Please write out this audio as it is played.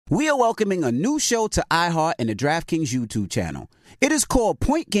We are welcoming a new show to iHeart and the DraftKings YouTube channel. It is called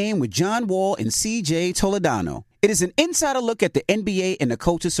Point Game with John Wall and CJ Toledano. It is an insider look at the NBA and the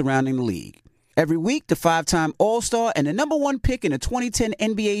coaches surrounding the league. Every week, the 5-time All-Star and the number one pick in the 2010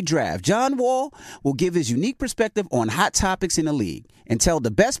 NBA Draft, John Wall, will give his unique perspective on hot topics in the league and tell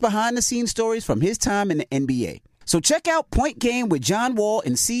the best behind-the-scenes stories from his time in the NBA. So check out Point Game with John Wall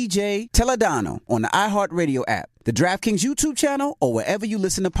and CJ Toledano on the iHeartRadio app, the DraftKings YouTube channel, or wherever you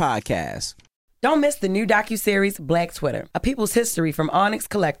listen to podcasts. Don't miss the new docuseries Black Twitter, A People's History from Onyx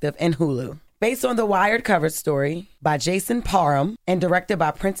Collective and Hulu. Based on the Wired cover story by Jason Parham and directed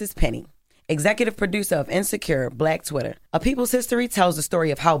by Princess Penny. Executive producer of Insecure, Black Twitter. A People's History tells the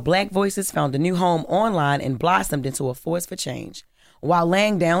story of how Black voices found a new home online and blossomed into a force for change, while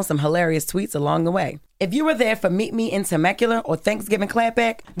laying down some hilarious tweets along the way. If you were there for Meet Me in Temecula or Thanksgiving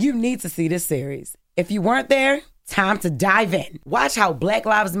Clapback, you need to see this series. If you weren't there, time to dive in. Watch how Black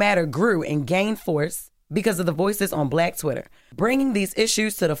Lives Matter grew and gained force because of the voices on Black Twitter, bringing these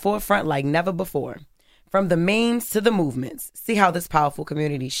issues to the forefront like never before. From the memes to the movements, see how this powerful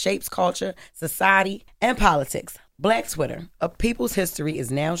community shapes culture, society, and politics. Black Twitter, A People's History, is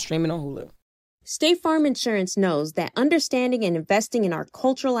now streaming on Hulu. State Farm Insurance knows that understanding and investing in our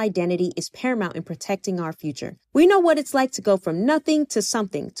cultural identity is paramount in protecting our future. We know what it's like to go from nothing to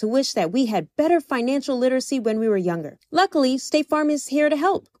something, to wish that we had better financial literacy when we were younger. Luckily, State Farm is here to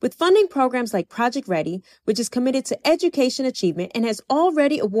help with funding programs like Project Ready, which is committed to education achievement and has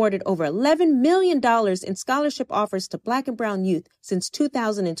already awarded over $11 million in scholarship offers to Black and Brown youth since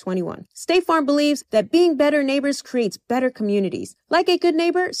 2021. State Farm believes that being better neighbors creates better communities. Like a good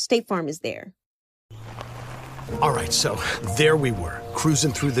neighbor, State Farm is there. All right, so there we were,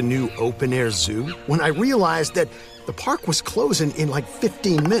 cruising through the new open-air zoo, when I realized that the park was closing in like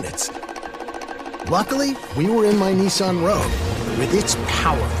 15 minutes. Luckily, we were in my Nissan Rogue. With its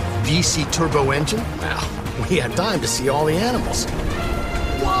powerful VC turbo engine, well, we had time to see all the animals.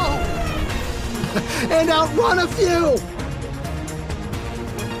 Whoa! And outrun a few!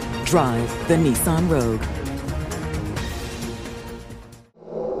 Drive the Nissan Rogue.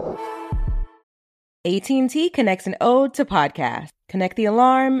 AT&T connects an ode to podcasts. Connect the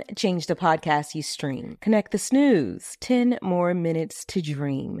alarm, change the podcast you stream. Connect the snooze, 10 more minutes to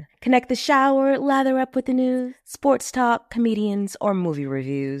dream. Connect the shower, lather up with the news, sports talk, comedians, or movie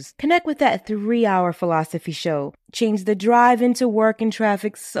reviews. Connect with that 3-hour philosophy show. Change the drive into work and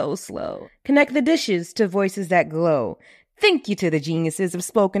traffic so slow. Connect the dishes to voices that glow. Thank you to the geniuses of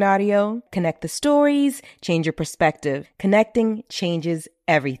spoken audio. Connect the stories, change your perspective. Connecting changes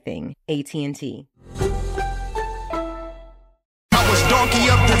everything. AT&T. Donkey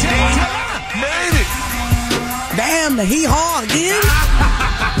of the day. Made it. Damn, the hee-haw again.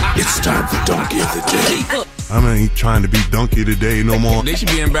 It's time for Donkey of the Day. I ain't trying to be Donkey of the Day no more. They should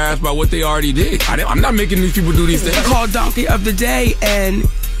be embarrassed by what they already did. I'm not making these people do these things. It's called Donkey of the Day, and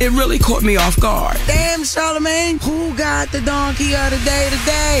it really caught me off guard. Damn, Charlamagne, who got the Donkey of the Day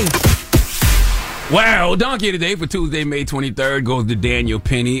today? Well, Donkey of the Day for Tuesday, May 23rd goes to Daniel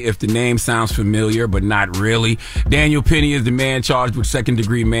Penny. If the name sounds familiar, but not really. Daniel Penny is the man charged with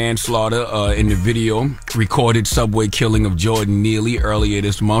second-degree manslaughter in the video recorded subway killing of Jordan Neely earlier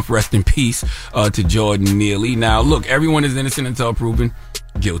this month. Rest in peace to Jordan Neely. Now, look, everyone is innocent until proven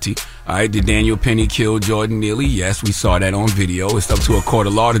guilty. All right, did Daniel Penny kill Jordan Neely? Yes, we saw that on video. It's up to a court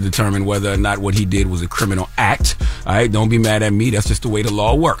of law to determine whether or not what he did was a criminal act. All right, don't be mad at me. That's just the way the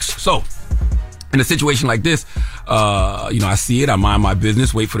law works. So, in a situation like this, I see it, I mind my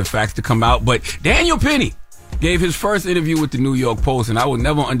business, wait for the facts to come out. But Daniel Penny gave his first interview with the New York Post, and I will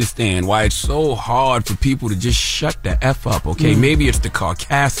never understand why it's so hard for people to just shut the F up, okay? Maybe it's the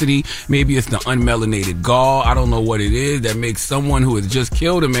caucasity, maybe it's the unmelanated gall, I don't know what it is that makes someone who has just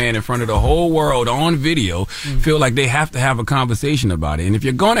killed a man in front of the whole world on video feel like they have to have a conversation about it. And if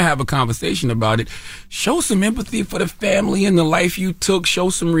you're going to have a conversation about it, show some empathy for the family and the life you took,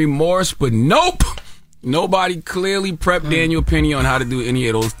 show some remorse, but nope! Nobody clearly prepped Daniel Penny on how to do any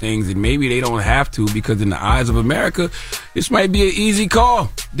of those things, and maybe they don't have to because in the eyes of America, this might be an easy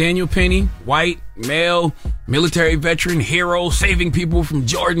call. Daniel Penny, white, male, military veteran, hero, saving people from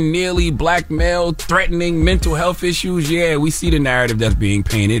Jordan Neely, black male, threatening mental health issues. Yeah, we see the narrative that's being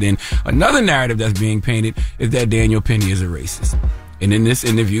painted, and another narrative that's being painted is that Daniel Penny is a racist. And in this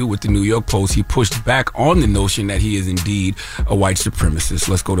interview with the New York Post, he pushed back on the notion that he is indeed a white supremacist.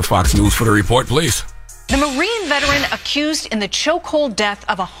 Let's go to Fox News for the report, please. The Marine veteran accused in the chokehold death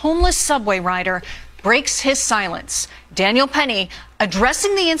of a homeless subway rider breaks his silence. Daniel Penny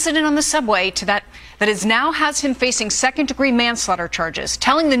addressing the incident on the subway that is now has him facing second-degree manslaughter charges,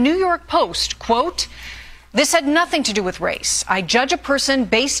 telling the New York Post, quote, This had nothing to do with race. I judge a person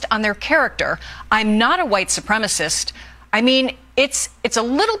based on their character. I'm not a white supremacist. I mean, it's a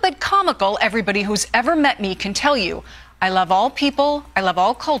little bit comical. Everybody who's ever met me can tell you. I love all people. I love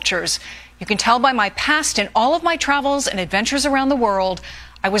all cultures. You can tell by my past and all of my travels and adventures around the world.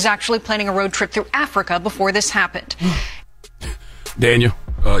 I was actually planning a road trip through Africa before this happened. Daniel,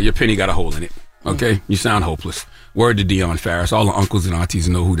 your penny got a hole in it. Okay? You sound hopeless. Word to Dion Farris. All the uncles and aunties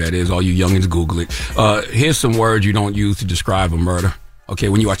know who that is. All you youngins, Google it. Here's some words you don't use to describe a murder. Okay?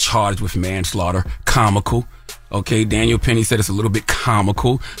 When you are charged with manslaughter. Comical. Okay, Daniel Penny said it's a little bit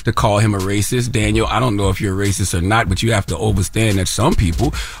comical to call him a racist. Daniel, I don't know if you're a racist or not, but you have to understand that some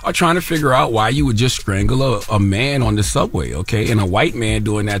people are trying to figure out why you would just strangle a man on the subway, okay? And a white man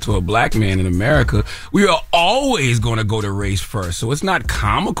doing that to a black man in America, we are always going to go to race first. So it's not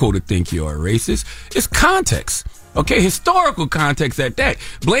comical to think you're a racist. It's context. Okay, historical context at that.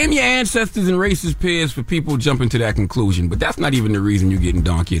 Blame your ancestors and racist peers for people jumping to that conclusion, but that's not even the reason you're getting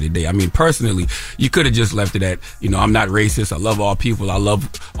donkey today. I mean, personally, you could have just left it at, I'm not racist. I love all people. I love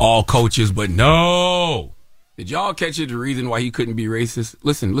all cultures, but no. Did y'all catch it? The reason why he couldn't be racist?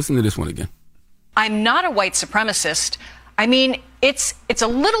 Listen to this one again. I'm not a white supremacist. I mean, it's a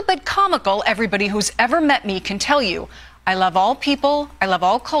little bit comical. Everybody who's ever met me can tell you. I love all people. I love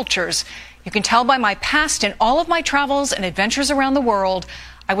all cultures. You can tell by my past and all of my travels and adventures around the world.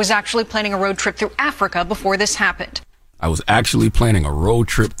 I was actually planning a road trip through Africa before this happened. I was actually planning a road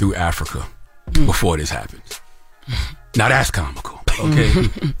trip through Africa before this happened. Now that's comical, okay?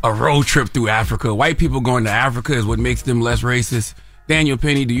 A road trip through Africa. White people going to Africa is what makes them less racist. Daniel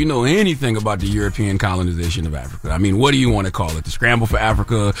Penny, do you know anything about the European colonization of Africa? I mean, what do you want to call it? The scramble for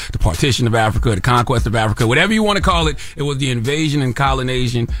Africa, the partition of Africa, the conquest of Africa, whatever you want to call it. It was the invasion and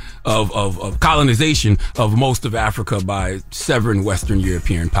colonization of most of Africa by seven Western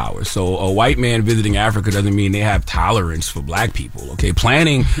European powers. So a white man visiting Africa doesn't mean they have tolerance for black people, okay?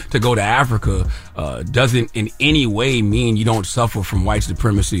 Planning to go to Africa doesn't in any way mean you don't suffer from white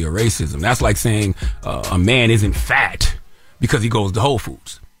supremacy or racism. That's like saying a man isn't fat because he goes to Whole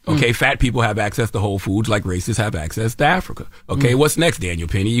Foods. Okay, fat people have access to Whole Foods like racists have access to Africa. Okay, what's next, Daniel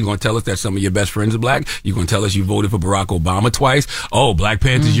Penny? You going to tell us that some of your best friends are black? You going to tell us you voted for Barack Obama twice? Oh, Black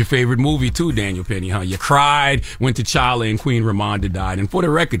Panther's your favorite movie too, Daniel Penny, huh? You cried when T'Challa and Queen Ramonda died. And for the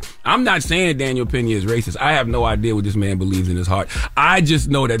record, I'm not saying Daniel Penny is racist. I have no idea what this man believes in his heart. I just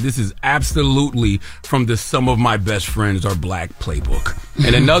know that this is absolutely from the some of my best friends are black playbook.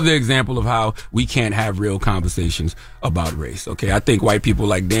 And another example of how we can't have real conversations about race. Okay, I think white people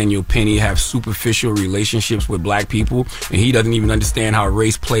like Daniel Penny have superficial relationships with black people, and he doesn't even understand how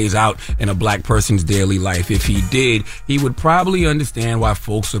race plays out in a black person's daily life. If he did, he would probably understand why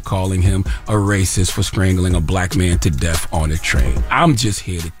folks are calling him a racist for strangling a black man to death on a train. I'm just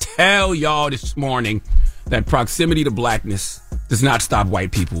here to tell y'all this morning that proximity to blackness does not stop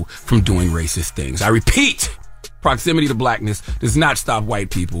white people from doing racist things. I repeat, proximity to blackness does not stop white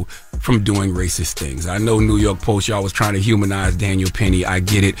people from doing racist things. I know New York Post, y'all was trying to humanize Daniel Penny. I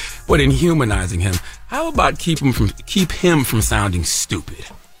get it. But in humanizing him, how about keep him from sounding stupid?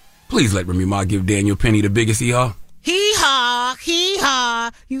 Please let Remy Ma give Daniel Penny the biggest hee-haw. Hee-haw,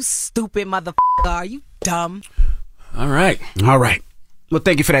 hee-haw. You stupid motherfucker. Are you dumb? All right. Well,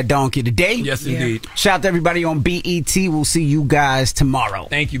 thank you for that donkey today. Yes, indeed. Shout out to everybody on BET. We'll see you guys tomorrow.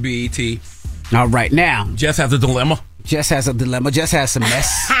 Thank you, BET. All right, now. Jess has a dilemma. Jess has some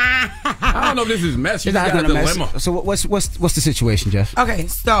mess. I don't know if this is mess. She's got a dilemma. So what's the situation, Jess? Okay,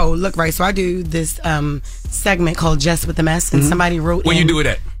 so look, right. So I do this segment called Jess with the Mess, and somebody wrote Where you do it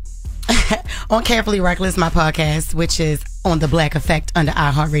at? On Carefully Reckless, my podcast, which is on The Black Effect under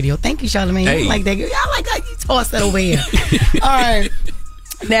iHeartRadio. Thank you, Charlamagne. Hey. I like that. I like how you tossed that over here. All right.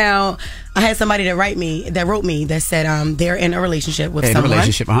 Now, I had somebody that wrote me that said they're in a relationship with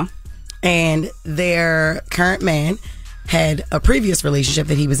someone. And their current man had a previous relationship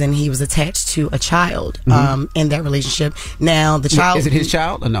that he was in. He was attached to a child in that relationship. Now, the child... Is it his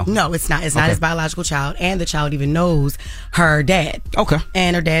child or no? No, it's not. It's not his biological child. And the child even knows her dad. Okay.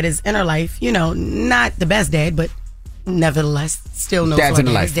 And her dad is in her life. You know, not the best dad, but nevertheless, still knows Dad's in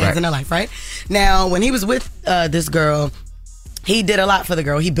her life. His dad's in her life, right? Now, when he was with this girl... He did a lot for the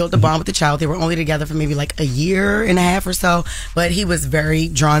girl. He built a bond with the child. They were only together for maybe like a year and a half or so, but he was very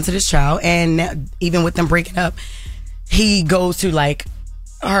drawn to this child. And even with them breaking up, he goes to like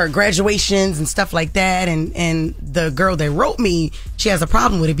her graduations and stuff like that. And the girl that wrote me, she has a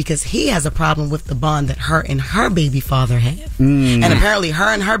problem with it because he has a problem with the bond that her and her baby father have. And apparently her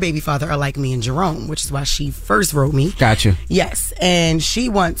and her baby father are like me and Jerome, which is why she first wrote me. Gotcha. Yes. And she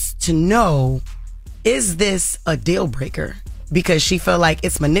wants to know, is this a deal breaker? because she felt like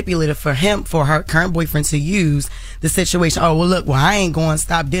it's manipulative for her current boyfriend to use the situation. Oh, well, look, I ain't going to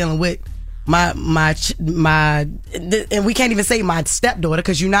stop dealing with my and we can't even say my stepdaughter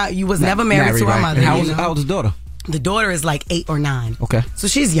because you was never married to our mother. How old is the daughter? The daughter is like 8 or 9. Okay. So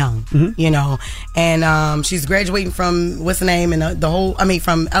she's young, and she's graduating from what's the name and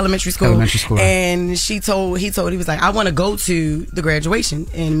from elementary school. Right. And he was like, I want to go to the graduation,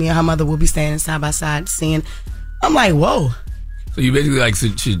 and me and her mother will be standing side by side seeing. I'm like, whoa. So you basically like,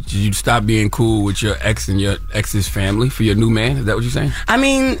 should you stop being cool with your ex and your ex's family for your new man? Is that what you're saying? I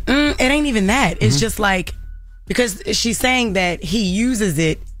mean, it ain't even that. It's just like, because she's saying that he uses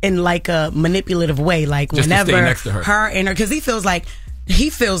it in like a manipulative way, like just whenever to stay next to her and her, because he feels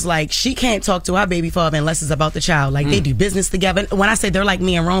like she can't talk to her baby father unless it's about the child. Like they do business together. When I say they're like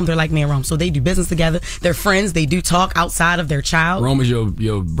me and Rome, they're like me and Rome. So they do business together. They're friends. They do talk outside of their child. Rome is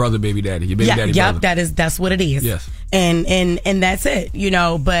your brother, baby daddy, your baby daddy. Yep, that's what it is. Yes, and that's it.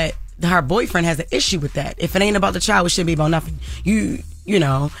 But her boyfriend has an issue with that. If it ain't about the child, it shouldn't be about nothing.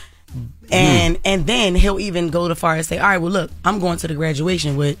 And then he'll even go to far as say, all right, well, look, I'm going to the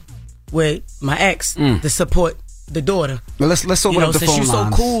graduation with my ex to support the daughter. Well, let's open up the phone lines. Since you're so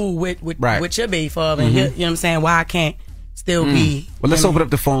cool with your baby father, and you know what I'm saying, why I can't still be. Well, let's open up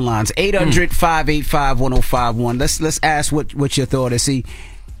the phone lines. 800-585-1051. Let's ask what your thought is. See,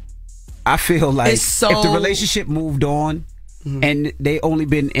 I feel like if the relationship moved on, and they only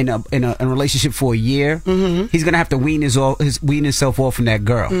been in a relationship for a year, he's gonna have to wean himself off from that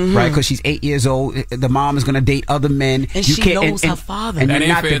girl, right? Because she's 8 years old. The mom is gonna date other men, and she knows her father. And that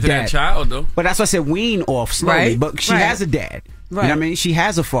ain't fair to that child, though. But that's why I said wean off slowly. Right? But she has a dad. Right. You know what I mean? She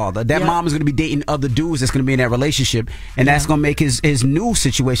has a father. That mom is going to be dating other dudes that's going to be in that relationship, and that's going to make his new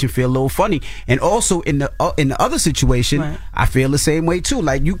situation feel a little funny. And also in the other situation, I feel the same way too.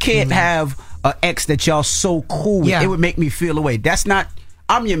 Like you can't have an ex that y'all so cool with. It would make me feel away. That's not.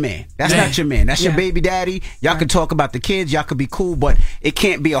 I'm your man. That's not your man. That's your baby daddy. Y'all can talk about the kids. Y'all could be cool, but it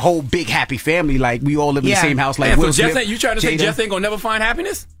can't be a whole big happy family like we all live in the same house. Like Will Smith, you trying to say Jeff ain't gonna never find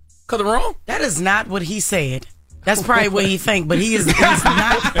happiness? Cause of wrong? That is not what he said. That's probably what he think, but he's not.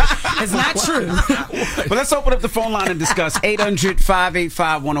 It's not true. But let's open up the phone line and discuss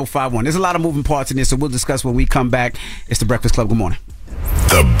 800-585-1051. There's a lot of moving parts in this, so we'll discuss when we come back. It's The Breakfast Club. Good morning.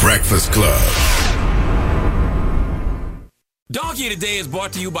 The Breakfast Club. Donkey Today is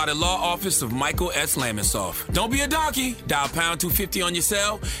brought to you by the law office of Michael S. Lamonsoff. Don't be a donkey. Dial pound 250 on your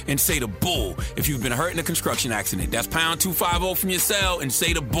cell and say the bull if you've been hurt in a construction accident. That's pound 250 from your cell and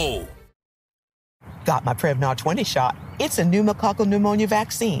say the bull. Got my Prevnar 20 shot. It's a pneumococcal pneumonia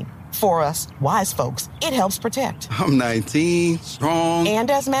vaccine. For us, wise folks, it helps protect. I'm 19, strong. And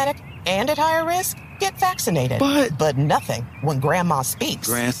asthmatic, and at higher risk. Get vaccinated. But nothing when grandma speaks.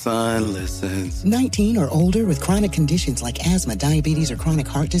 Grandson listens. 19 or older with chronic conditions like asthma, diabetes, or chronic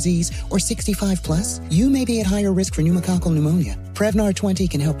heart disease, or 65 plus, you may be at higher risk for pneumococcal pneumonia. Prevnar 20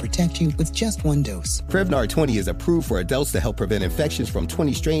 can help protect you with just one dose. Prevnar 20 is approved for adults to help prevent infections from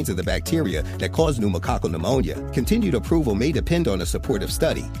 20 strains of the bacteria that cause pneumococcal pneumonia. Continued approval may depend on a supportive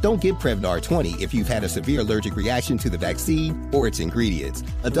study. Don't give Prevnar 20 if you've had a severe allergic reaction to the vaccine or its ingredients.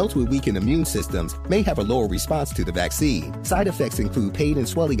 Adults with weakened immune systems may have a lower response to the vaccine. Side effects include pain and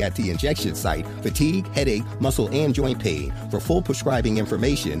swelling at the injection site, fatigue, headache, muscle, and joint pain. For full prescribing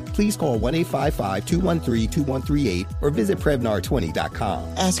information, please call 1-855-213-2138 or visit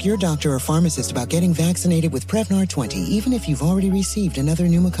Prevnar20.com. Ask your doctor or pharmacist about getting vaccinated with Prevnar 20, even if you've already received another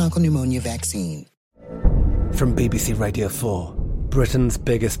pneumococcal pneumonia vaccine. From BBC Radio 4, Britain's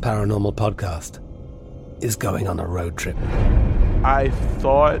biggest paranormal podcast is going on a road trip. I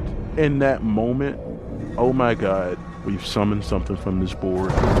thought in that moment, oh my God, we've summoned something from this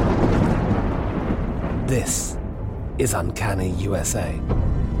board. This is Uncanny USA.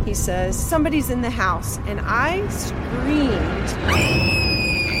 He says, somebody's in the house, and I screamed.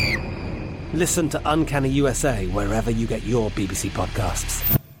 Listen to Uncanny USA wherever you get your BBC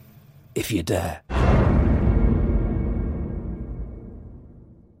podcasts, if you dare.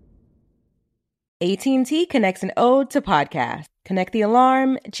 AT&T connects an ode to podcast. Connect the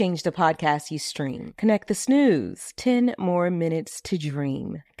alarm, change the podcast you stream. Connect the snooze, 10 more minutes to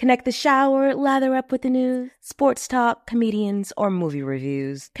dream. Connect the shower, lather up with the news, sports talk, comedians, or movie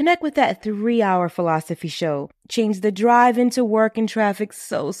reviews. Connect with that 3-hour philosophy show. Change the drive into work and traffic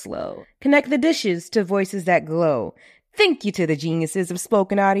so slow. Connect the dishes to voices that glow. Thank you to the geniuses of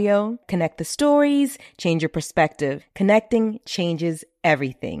spoken audio. Connect the stories, change your perspective. Connecting changes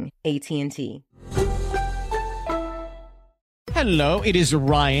everything. AT&T. Hello, it is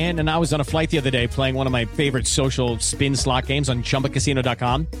Ryan, and I was on a flight the other day playing one of my favorite social spin slot games on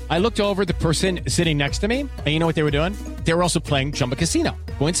ChumbaCasino.com. I looked over at the person sitting next to me, and you know what they were doing? They were also playing Chumba Casino.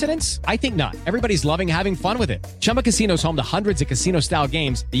 Coincidence? I think not. Everybody's loving having fun with it. Chumba Casino is home to hundreds of casino-style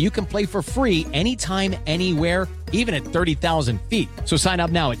games that you can play for free anytime, anywhere, even at 30,000 feet. So sign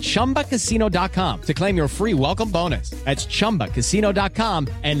up now at ChumbaCasino.com to claim your free welcome bonus. That's ChumbaCasino.com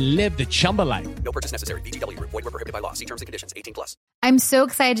and live the Chumba life. No purchase necessary. VGW. Void where prohibited by law. See terms and conditions. 18+. I'm so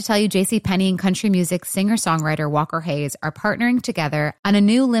excited to tell you JCPenney and country music singer-songwriter Walker Hayes are partnering together on a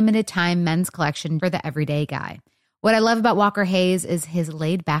new limited-time men's collection for the everyday guy. What I love about Walker Hayes is his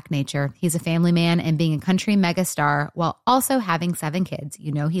laid-back nature. He's a family man, and being a country megastar while also having 7 kids,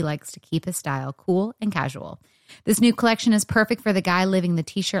 you know he likes to keep his style cool and casual. This new collection is perfect for the guy living the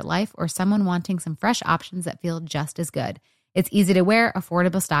t-shirt life or someone wanting some fresh options that feel just as good. It's easy to wear,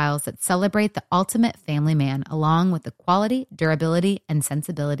 affordable styles that celebrate the ultimate family man, along with the quality, durability, and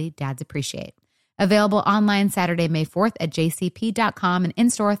sensibility dads appreciate. Available online Saturday, May 4th at jcp.com and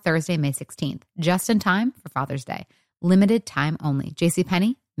in-store Thursday, May 16th. Just in time for Father's Day. Limited time only.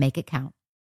 JCPenney, make it count.